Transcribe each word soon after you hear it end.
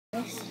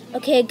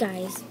Okay,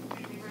 guys,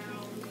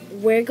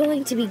 we're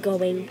going to be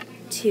going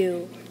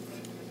to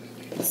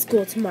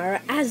school tomorrow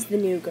as the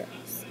new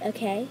girls,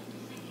 okay?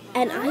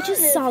 And I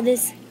just saw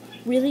this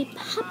really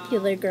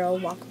popular girl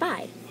walk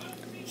by.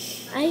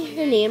 Her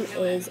name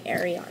is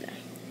Ariana.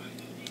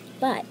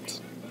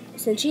 But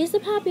since she is the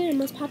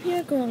most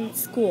popular girl in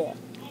school,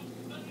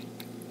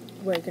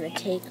 we're going to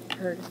take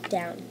her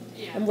down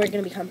and we're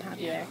going to become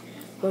popular.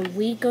 When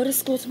we go to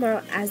school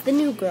tomorrow as the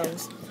new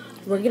girls,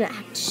 we're going to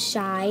act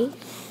shy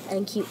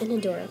and cute and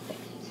adorable.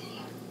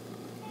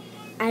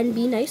 And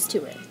be nice to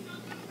her.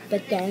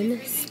 But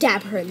then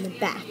stab her in the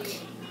back.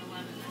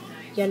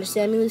 You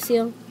understand me,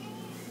 Lucille?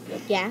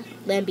 Yeah?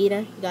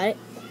 Lambina, you got it?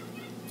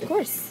 Of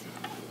course.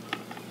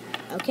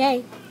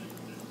 Okay.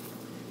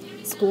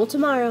 School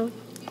tomorrow.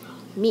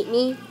 Meet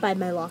me by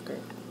my locker.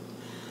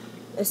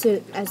 As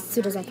soon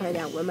as I find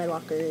out where my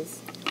locker is.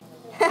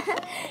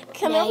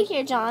 Come over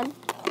here, John.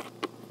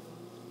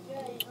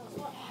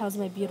 How's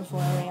my beautiful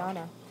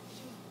Ariana?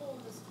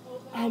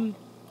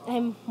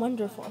 I'm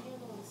wonderful.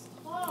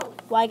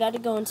 Well, I gotta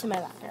go into my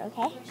locker,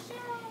 okay?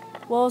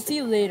 Well, I'll see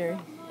you later,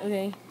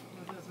 okay?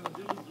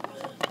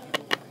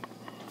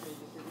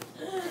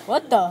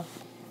 What the?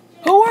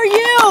 Who are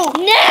you?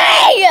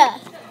 Nay!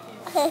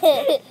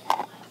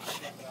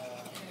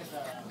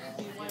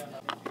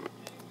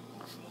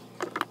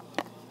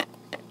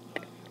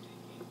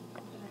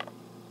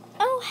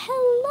 Oh,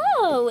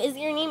 hello! Is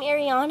your name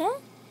Ariana?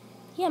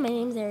 Yeah, my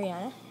name's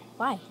Ariana.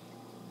 Why?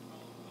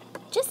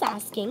 Just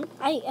asking.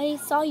 I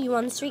saw you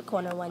on the street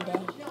corner one day.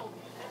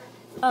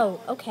 Oh,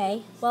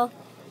 okay. Well,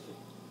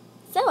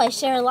 so I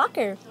share a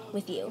locker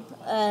with you.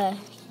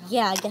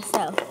 Yeah, I guess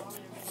so.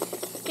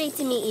 Great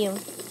to meet you.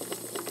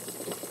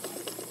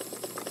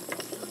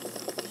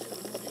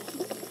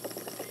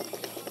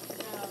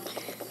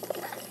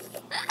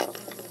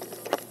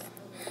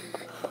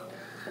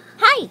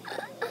 Hi,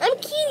 I'm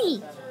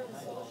Kitty.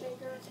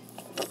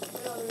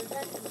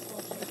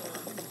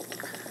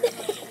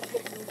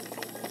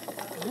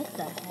 What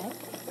the heck?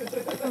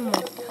 Oh my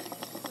God.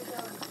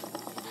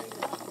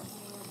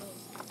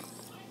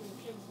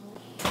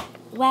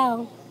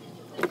 Well,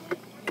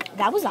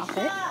 that was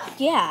awkward.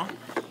 Yeah.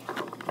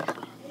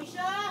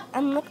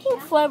 I'm looking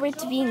forward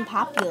to being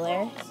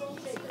popular.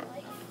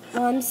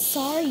 Well, I'm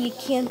sorry you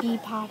can't be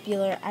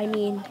popular. I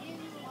mean,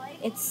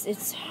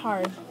 it's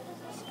hard.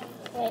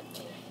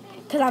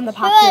 Because I'm the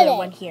popular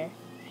one here.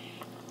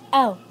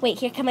 Oh, wait,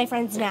 here come my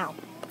friends now.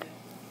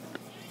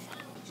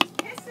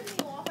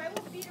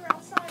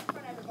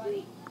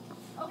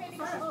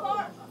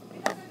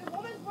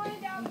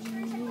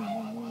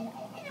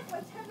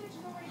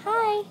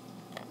 Hi.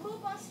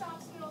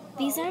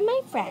 These are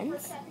my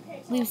friends,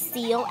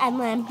 Lucille and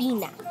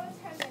Lambina.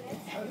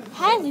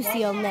 Hi,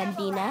 Lucille and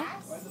Lambina.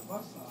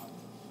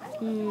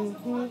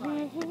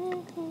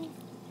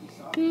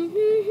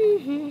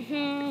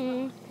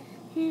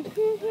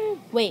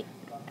 Wait,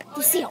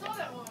 Lucille.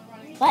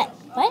 What?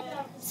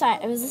 Sorry,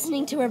 I was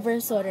listening to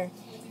reverse order.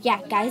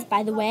 Yeah, guys,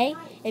 by the way,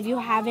 if you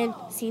haven't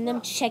seen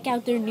them, check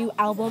out their new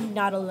album,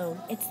 Not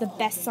Alone. It's the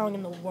best song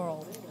in the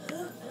world.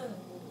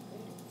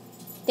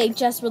 They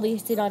just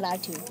released it on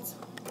iTunes.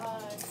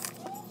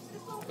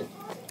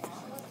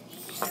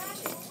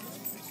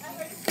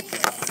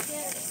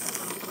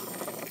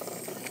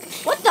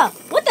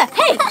 What the?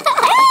 Hey!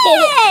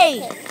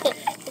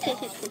 Hey!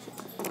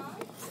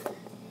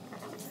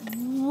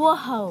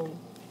 Whoa.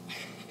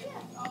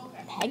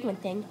 Penguin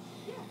thing.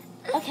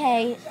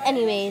 Okay,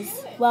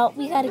 anyways, well,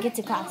 we gotta get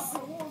to class.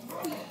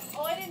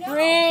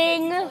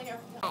 Ring!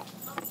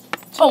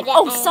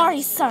 Oh,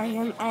 sorry.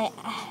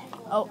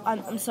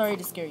 I'm sorry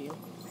to scare you.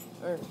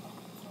 Or,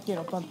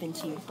 bump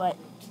into you, but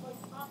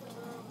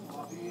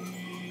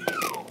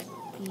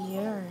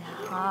you're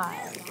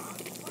hot.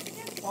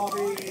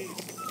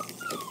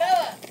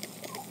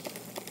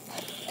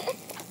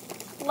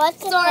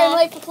 Sorry, I'm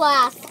late for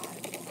class.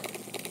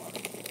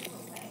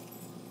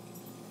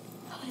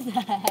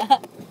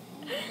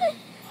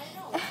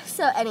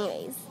 So,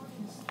 anyways,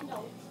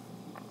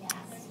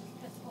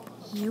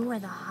 you are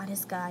the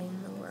hottest guy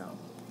in the world.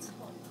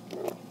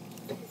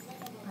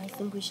 I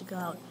think we should go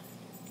out.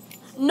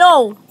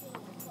 No!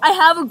 I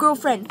have a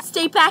girlfriend.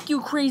 Stay back,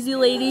 you crazy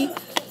lady.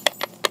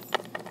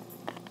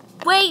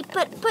 Wait,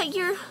 but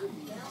you're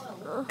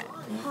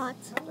hot.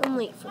 I'm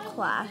late for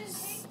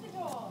class.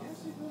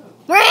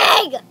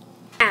 Ring!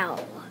 Now,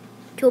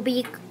 to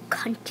be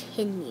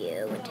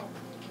continued.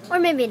 Or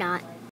maybe not.